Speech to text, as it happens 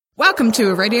Welcome to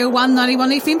a Radio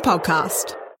 191 FM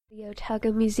podcast. The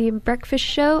Otago Museum Breakfast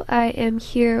Show. I am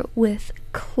here with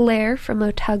Claire from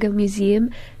Otago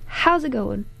Museum. How's it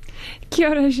going? Kia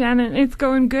ora, Shannon. It's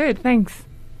going good, thanks.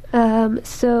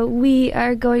 So we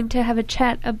are going to have a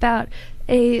chat about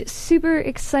a super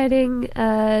exciting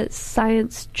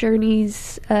Science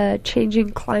Journeys Changing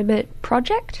Climate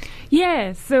project.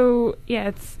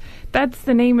 That's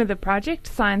the name of the project,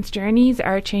 Science Journeys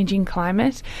Are Changing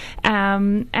Climate.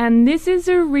 And this is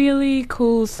a really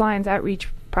cool science outreach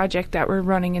project that we're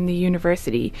running in the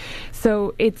university.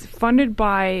 So it's funded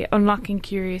by Unlocking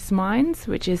Curious Minds,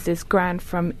 which is this grant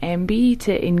from MB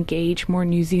to engage more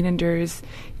New Zealanders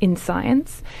in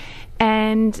science.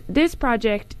 And this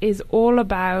project is all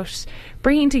about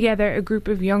bringing together a group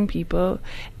of young people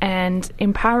and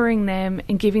empowering them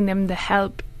and giving them the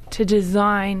help to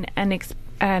design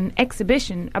an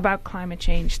exhibition about climate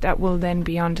change that will then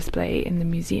be on display in the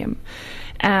museum.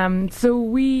 So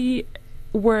we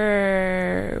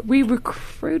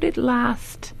recruited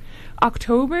last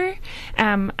October,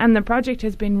 and the project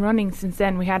has been running since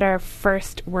then. We had our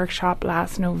first workshop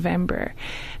last November,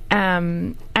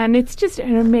 and it's just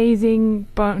an amazing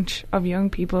bunch of young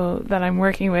people that I'm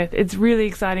working with. It's really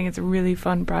exciting. It's a really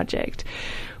fun project.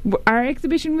 Our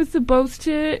exhibition was supposed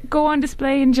to go on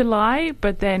display in July,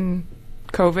 but then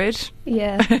COVID.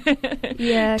 Yeah.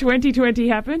 2020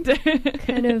 happened.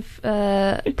 Kind of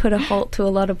put a halt to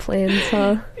a lot of plans,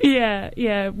 huh?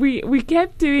 Yeah. We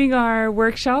kept doing our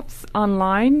workshops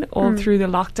online all through the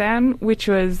lockdown, which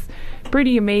was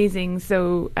pretty amazing.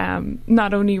 So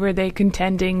not only were they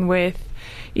contending with,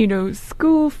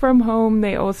 school from home,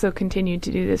 they also continued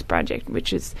to do this project,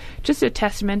 which is just a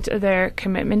testament to their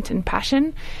commitment and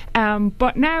passion.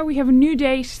 But now we have a new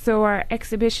date, so our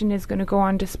exhibition is going to go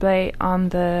on display on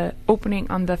the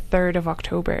opening on the 3rd of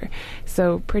October.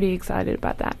 So pretty excited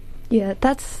about that. Yeah,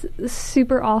 that's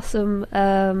super awesome.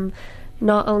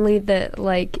 Not only that,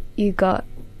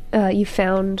 you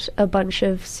found a bunch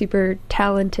of super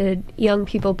talented young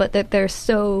people, but that they're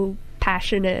so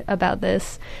passionate about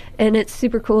this, and it's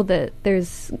super cool that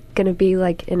there's gonna be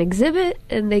an exhibit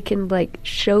and they can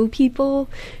show people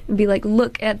and be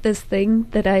look at this thing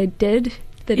that I did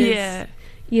that is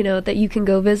that you can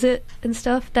go visit and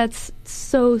stuff. That's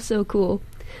so cool.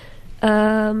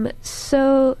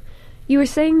 So you were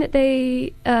saying that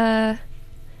they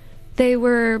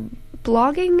were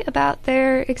blogging about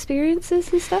their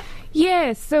experiences and stuff?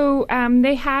 Yeah, so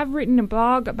they have written a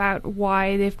blog about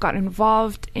why they've got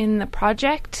involved in the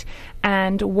project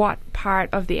and what part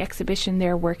of the exhibition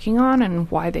they're working on and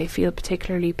why they feel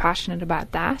particularly passionate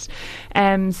about that.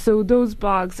 So those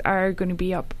blogs are going to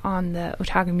be up on the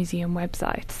Otago Museum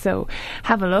website. So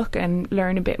have a look and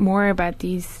learn a bit more about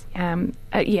these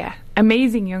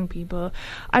amazing young people.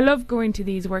 I love going to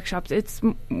these workshops. It's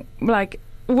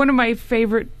one of my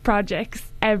favorite projects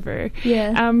ever.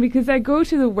 Yeah. Because I go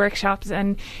to the workshops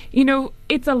and,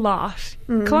 it's a lot.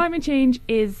 Climate change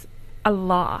is a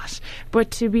lot. But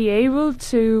to be able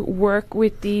to work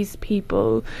with these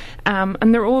people,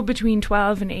 and they're all between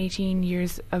 12 and 18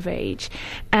 years of age,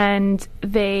 and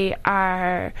they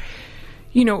are,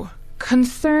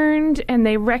 concerned and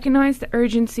they recognize the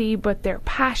urgency, but they're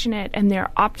passionate and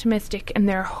they're optimistic and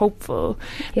they're hopeful.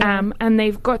 And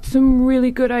they've got some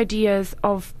really good ideas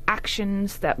of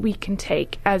actions that we can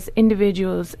take as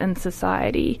individuals and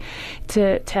society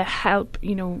to help,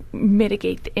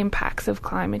 mitigate the impacts of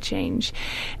climate change.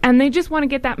 And they just want to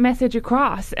get that message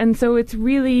across. And so it's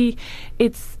really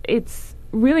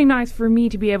nice for me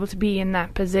to be able to be in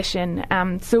that position.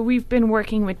 So we've been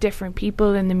working with different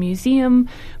people in the museum,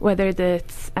 whether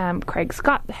that's Craig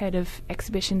Scott, the head of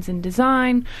exhibitions and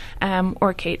design,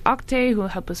 or Kate Octay, who will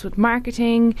help us with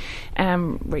marketing,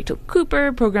 Rachel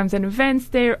Cooper, programs and events.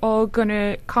 They're all going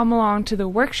to come along to the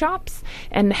workshops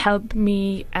and help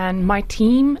me and my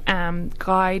team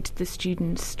guide the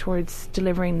students towards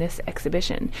delivering this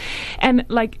exhibition. And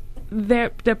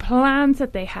the plans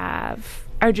that they have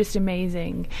are just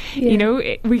amazing.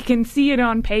 Yeah. We can see it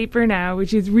on paper now,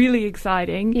 which is really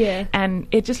exciting. Yeah. And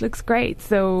it just looks great.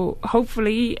 So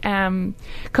hopefully, come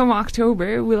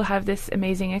October, we'll have this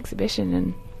amazing exhibition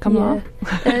and come along.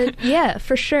 Yeah,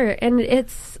 for sure. And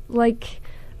it's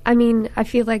I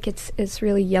feel like it's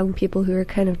really young people who are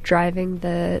kind of driving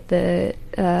the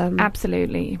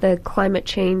absolutely the climate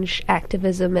change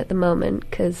activism at the moment,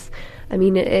 because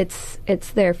it's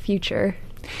their future.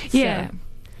 Yeah. So.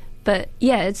 But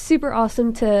yeah, it's super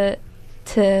awesome for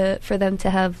them to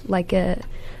have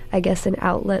an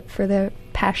outlet for their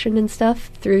passion and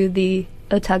stuff through the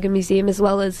Otago Museum, as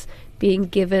well as being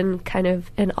given kind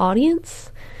of an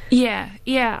audience. Yeah.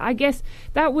 I guess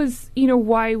that was,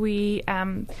 why we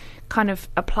kind of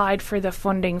applied for the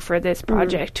funding for this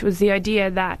project, was the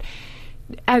idea that,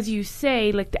 as you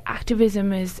say, like, the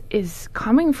activism is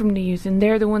coming from the youth, and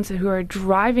they're the ones who are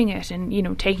driving it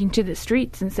and, taking to the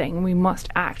streets and saying, we must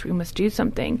act, we must do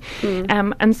something.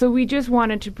 And so we just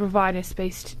wanted to provide a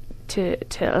space to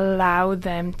allow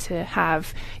them to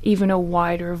have even a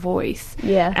wider voice.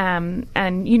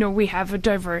 And we have a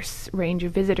diverse range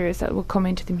of visitors that will come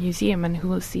into the museum and who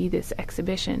will see this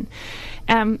exhibition.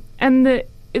 And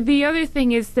the other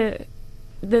thing is the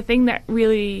thing that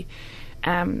really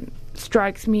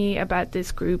strikes me about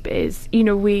this group is,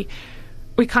 we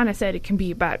kind of said it can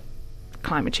be about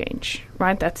climate change,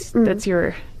 right? That's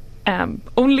your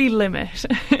only limit,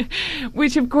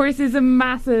 which of course is a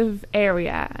massive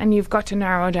area, and you've got to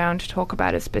narrow down to talk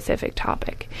about a specific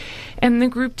topic. And the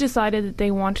group decided that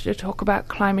they wanted to talk about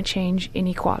climate change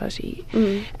inequality,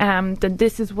 that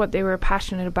this is what they were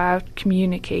passionate about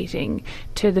communicating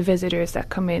to the visitors that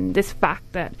come in, this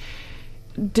fact that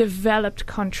developed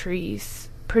countries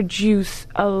produce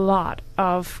a lot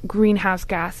of greenhouse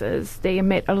gases, they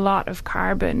emit a lot of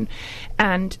carbon,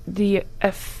 and the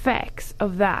effects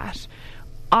of that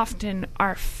often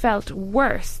are felt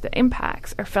worse, the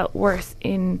impacts are felt worse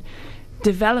in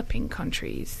developing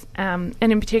countries, and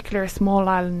in particular small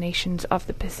island nations of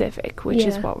the Pacific, which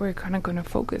is what we're kind of going to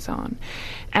focus on.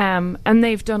 And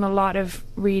they've done a lot of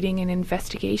reading and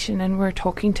investigation, and we're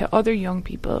talking to other young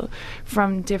people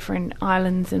from different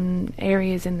islands and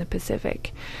areas in the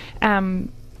Pacific.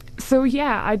 So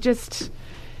yeah, I'm just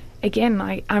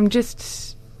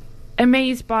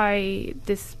amazed by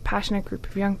this passionate group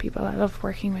of young people. I love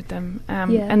working with them,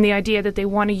 and the idea that they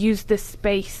want to use this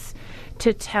space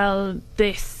to tell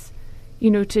this,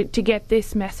 to get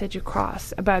this message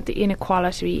across about the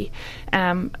inequality,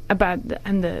 about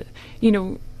the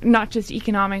not just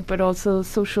economic but also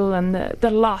social, and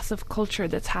the loss of culture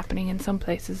that's happening in some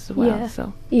places as well.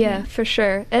 For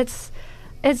sure. It's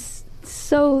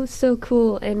so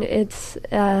cool, and it's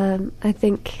I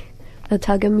think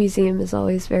Otago Museum is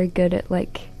always very good at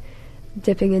like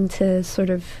dipping into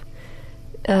sort of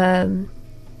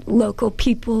local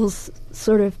people's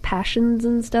sort of passions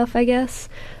and stuff, I guess.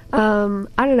 I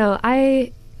don't know.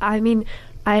 I mean,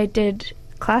 I did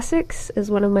classics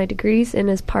as one of my degrees, and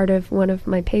as part of one of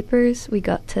my papers, we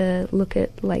got to look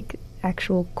at like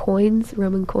actual coins,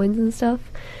 Roman coins and stuff.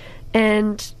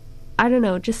 And I don't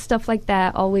know, just stuff like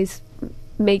that always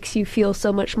makes you feel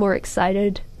so much more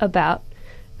excited about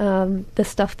the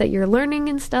stuff that you're learning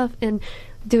and stuff. And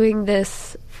doing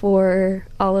this for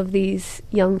all of these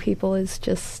young people is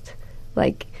just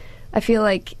like, I feel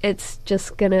like it's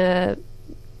just gonna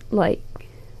like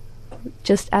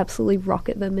just absolutely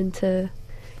rocket them into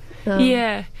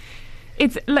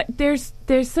it's like there's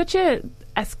such a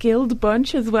skilled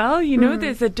bunch as well,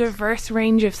 there's a diverse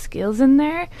range of skills in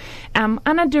there, and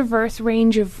a diverse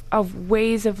range of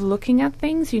ways of looking at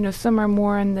things. Some are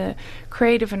more on the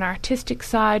creative and artistic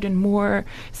side, and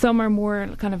some are more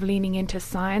kind of leaning into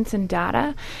science and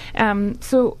data.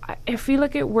 So I feel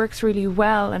like it works really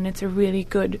well, and it's a really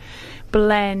good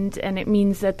blend, and it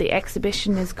means that the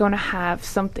exhibition is going to have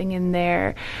something in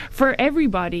there for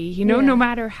everybody, no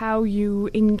matter how you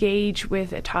engage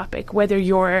with a topic, whether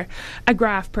you're a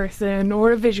graph person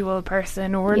or a visual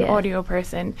person or an audio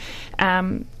person.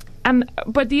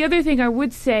 But the other thing I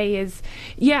would say is,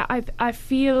 I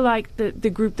feel like the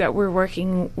group that we're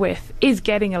working with is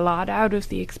getting a lot out of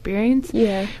the experience.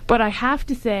 But I have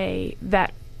to say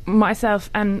that myself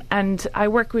and I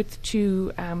work with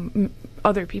two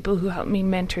other people who help me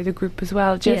mentor the group as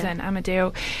well, Jez and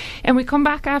Amadeo, and we come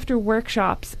back after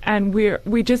workshops, and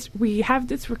we have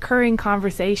this recurring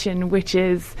conversation, which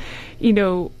is,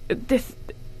 this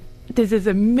is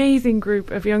amazing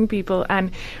group of young people, and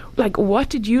like, what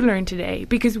did you learn today?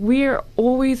 Because we're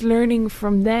always learning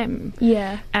from them,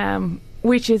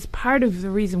 which is part of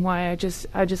the reason why I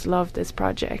just love this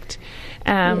project.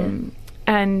 And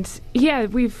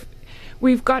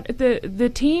we've got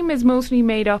the team is mostly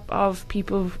made up of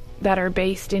people that are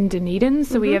based in Dunedin,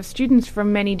 so we have students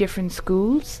from many different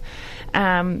schools,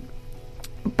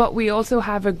 but we also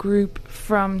have a group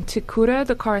from Te Kura,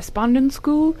 the correspondence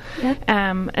school,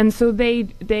 and so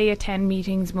they attend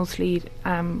meetings mostly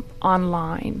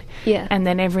online, and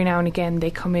then every now and again they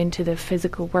come into the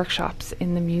physical workshops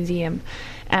in the museum,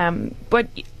 but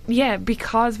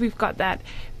because we've got that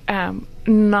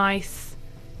nice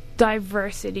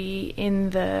diversity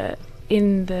in the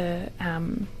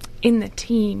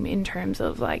team, in terms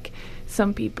of like,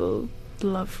 some people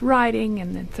love writing,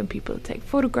 and then some people take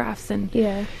photographs, and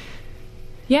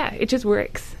it just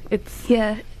works.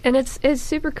 And it's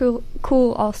super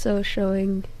cool also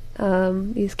showing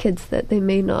these kids that they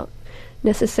may not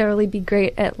necessarily be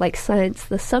great at like science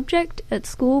the subject at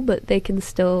school, but they can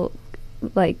still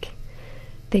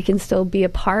be a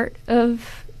part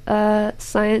of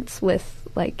science with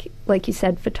like you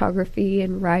said, photography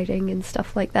and writing and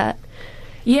stuff like that.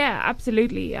 Yeah,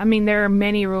 absolutely. I mean, there are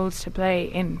many roles to play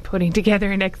in putting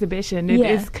together an exhibition. It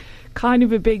is kind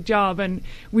of a big job, and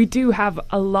we do have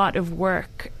a lot of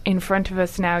work in front of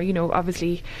us now. You know,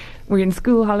 obviously we're in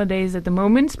school holidays at the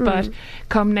moment, but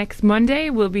come next Monday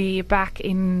we'll be back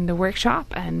in the workshop,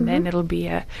 and then it'll be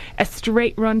a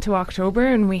straight run to October,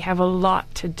 and we have a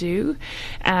lot to do.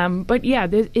 But yeah,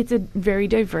 it's a very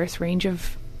diverse range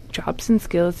of jobs and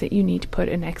skills that you need to put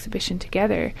an exhibition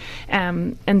together.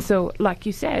 And so, like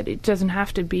you said, it doesn't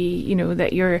have to be, you know,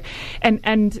 that you're...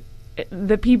 And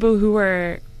the people who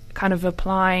are kind of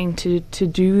applying to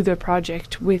do the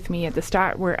project with me at the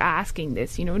start were asking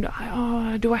this, you know,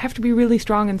 do I have to be really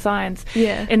strong in science?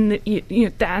 Yeah. And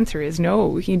the answer is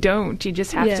no, you don't. You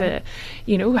just have to,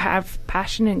 you know, have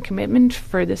passion and commitment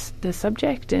for the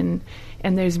subject, and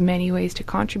there's many ways to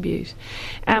contribute.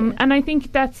 And I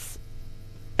think that's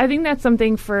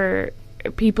something for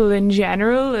people in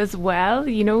general as well.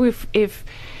 You know, if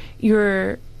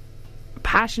you're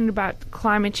passionate about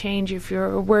climate change, if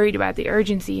you're worried about the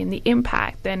urgency and the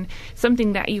impact, then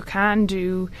something that you can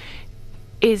do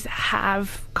is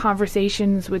have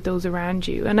conversations with those around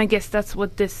you. And I guess that's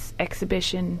what this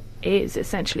exhibition is,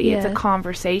 essentially. It's a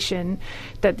conversation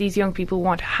that these young people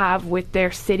want to have with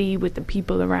their city, with the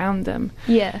people around them.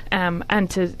 And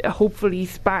to hopefully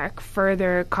spark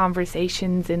further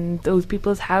conversations in those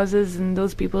people's houses and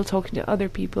those people talking to other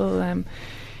people. And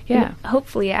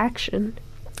hopefully action.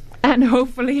 And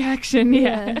hopefully action,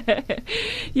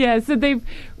 so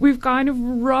we've kind of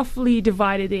roughly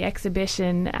divided the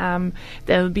exhibition.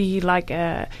 There'll be like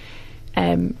as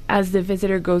the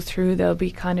visitor goes through, there'll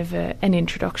be kind of an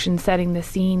introduction, setting the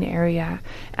scene area,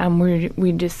 where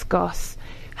we discuss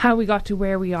how we got to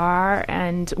where we are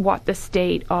and what the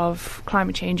state of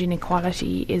climate change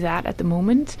inequality is at the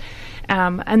moment.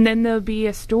 And then there'll be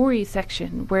a story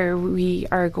section where we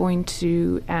are going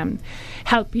to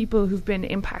help people who've been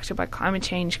impacted by climate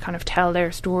change kind of tell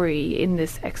their story in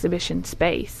this exhibition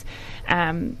space.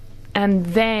 And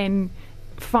then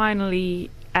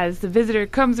finally, as the visitor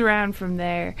comes around from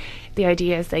there, the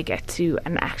idea is they get to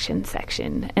an action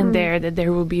section, and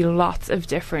there will be lots of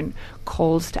different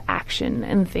calls to action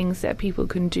and things that people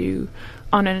can do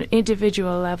on an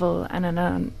individual level and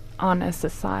on a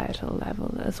societal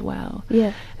level as well.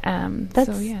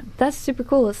 That's super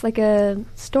cool. It's like a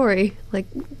story, like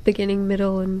beginning,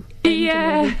 middle, and end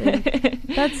and everything.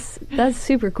 That's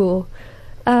super cool.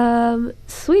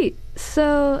 Sweet.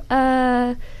 So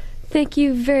thank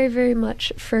you very, very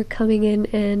much for coming in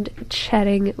and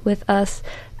chatting with us.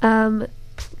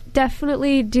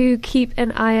 Definitely do keep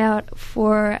an eye out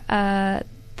for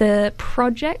the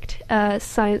project,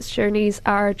 Science Journeys,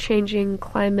 Our Changing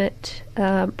Climate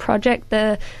project.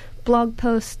 The blog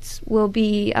posts will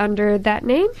be under that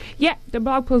name? Yeah, the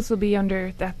blog posts will be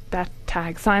under that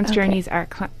tag, Science Journeys,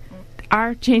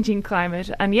 Our Changing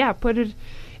Climate. And yeah, put it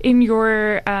in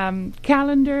your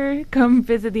calendar. Come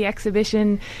visit the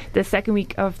exhibition. The second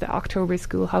week of the October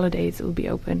school holidays will be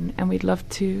open, and we'd love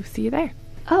to see you there.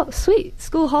 Oh, sweet.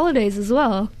 School holidays as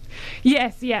well.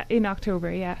 Yes, in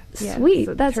October, Sweet.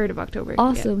 So that's 3rd of October.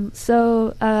 Awesome. Yeah.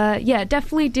 So,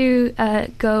 definitely do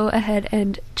go ahead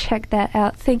and check that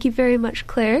out. Thank you very much,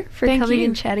 Claire, for coming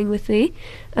and chatting with me.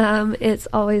 It's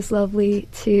always lovely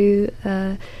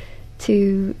to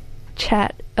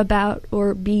chat about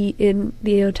or be in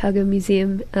the Otago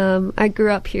Museum. I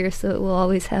grew up here, so it will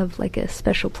always have like a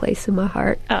special place in my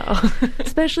heart. Oh.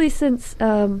 Especially since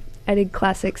I did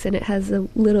classics, and it has a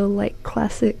little like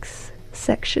classics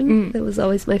section. That was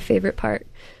always my favorite part.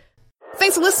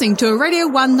 Thanks for listening to a Radio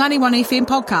 1 91 FM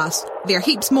podcast. There are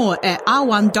heaps more at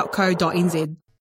r1.co.nz.